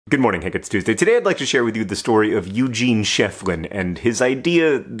Good morning, Hank. It's Tuesday. Today I'd like to share with you the story of Eugene Schieffelin and his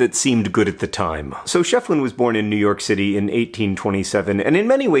idea that seemed good at the time. So Schieffelin was born in New York City in 1827, and in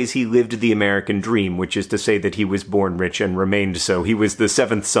many ways he lived the American dream, which is to say that he was born rich and remained so. He was the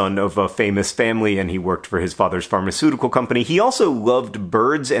seventh son of a famous family, and he worked for his father's pharmaceutical company. He also loved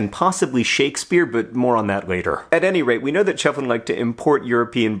birds and possibly Shakespeare, but more on that later. At any rate, we know that Schieffelin liked to import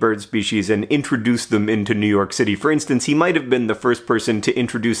European bird species and introduce them into New York City. For instance, he might have been the first person to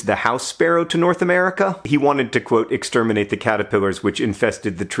introduce the house sparrow to North America. He wanted to, quote, exterminate the caterpillars which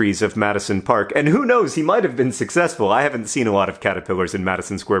infested the trees of Madison Park. And who knows, he might have been successful. I haven't seen a lot of caterpillars in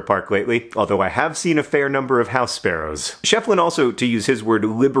Madison Square Park lately, although I have seen a fair number of house sparrows. Schieffelin also, to use his word,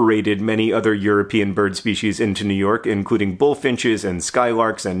 liberated many other European bird species into New York, including bullfinches and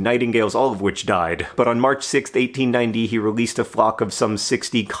skylarks and nightingales, all of which died. But on March 6, 1890, he released a flock of some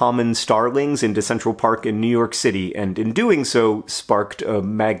 60 common starlings into Central Park in New York City, and in doing so, sparked a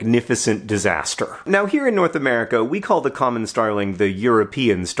magnificent disaster. Now, here in North America, we call the common starling the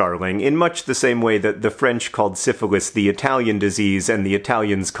European starling, in much the same way that the French called syphilis the Italian disease, and the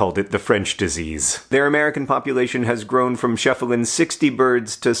Italians called it the French disease. Their American population has grown from Schieffelin's 60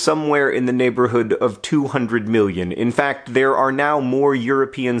 birds to somewhere in the neighborhood of 200 million. In fact, there are now more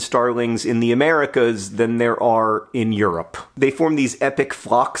European starlings in the Americas than there are in Europe. They form these epic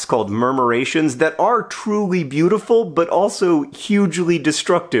flocks called murmurations that are truly beautiful, but also hugely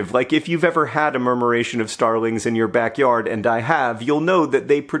destructive. Like, if you've ever had a murmuration of starlings in your backyard, and I have, you'll know that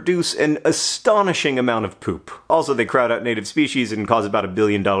they produce an astonishing amount of poop. Also, they crowd out native species and cause about $1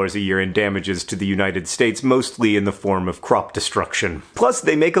 billion a year in damages to the United States, mostly in the form of crop destruction. Plus,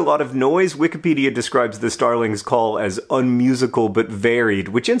 they make a lot of noise. Wikipedia describes the starling's call as unmusical but varied,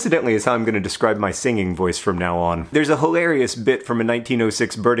 which incidentally is how I'm going to describe my singing voice from now on. There's a hilarious bit from a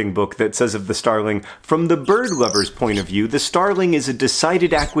 1906 birding book that says of the starling, "From the bird lover's point of view, the starling is a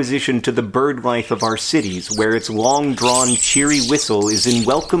decided acquisition to the bird life of our cities, where its long-drawn, cheery whistle is in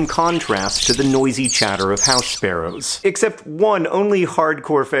welcome contrast to the noisy chatter of house sparrows." Except one, only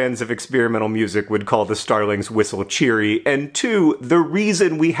hardcore fans of experimental music would call the starling's whistle cheery, and two, the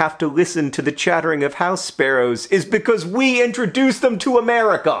reason we have to listen to the chattering of house sparrows is because we introduced them to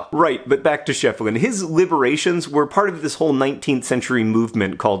America! Right, but back to Schieffelin. His liberations were part of this whole 19th century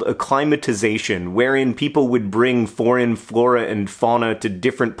movement called acclimatization, wherein people would bring foreign flora and fauna to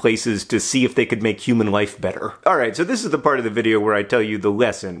different places to see if they could make human life better. Alright, so this is the part of the video where I tell you the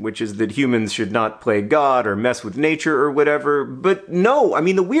lesson, which is that humans should not play God or mess with nature or whatever, but no, I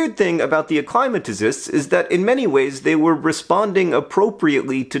mean, the weird thing about the acclimatizists is that in many ways they were responding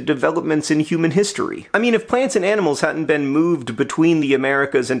appropriately to developments in human history. I mean, if plants and animals hadn't been moved between the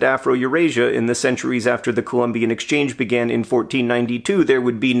Americas and Afro-Eurasia in the centuries after the Columbian Exchange began in 1492, there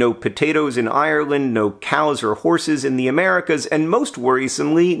would be no potatoes in Ireland, no cows or horses in the Americas, and most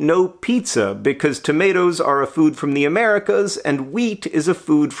worrisomely, no pizza, because tomatoes are a food from the Americas and wheat is a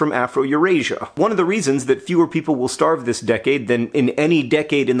food from Afro-Eurasia. One of the reasons that fewer people will starve this decade than in any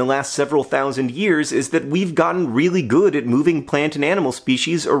decade in the last several thousand years is that we've gotten really good at moving plant and animal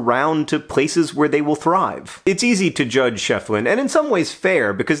species around to places where they will thrive. It's easy to judge Schieffelin, and in some ways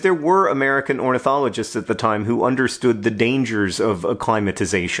fair, because there were American ornithologists at the time who understood the dangers of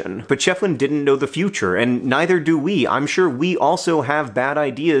acclimatization. But Schieffelin didn't know the future, and neither do we. I'm sure we also have bad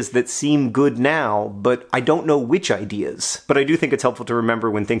ideas that seem good now, but I don't know which ideas. But I do think it's helpful to remember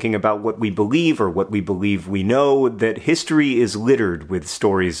when thinking about what we believe or what we believe we know, that history is littered with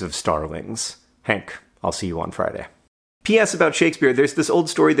stories of starlings. Hank, I'll see you on Friday. P.S. about Shakespeare, there's this old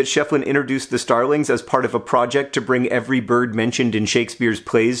story that Schieffelin introduced the starlings as part of a project to bring every bird mentioned in Shakespeare's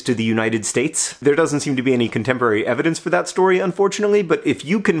plays to the United States. There doesn't seem to be any contemporary evidence for that story, unfortunately, but if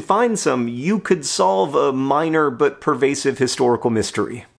you can find some, you could solve a minor but pervasive historical mystery.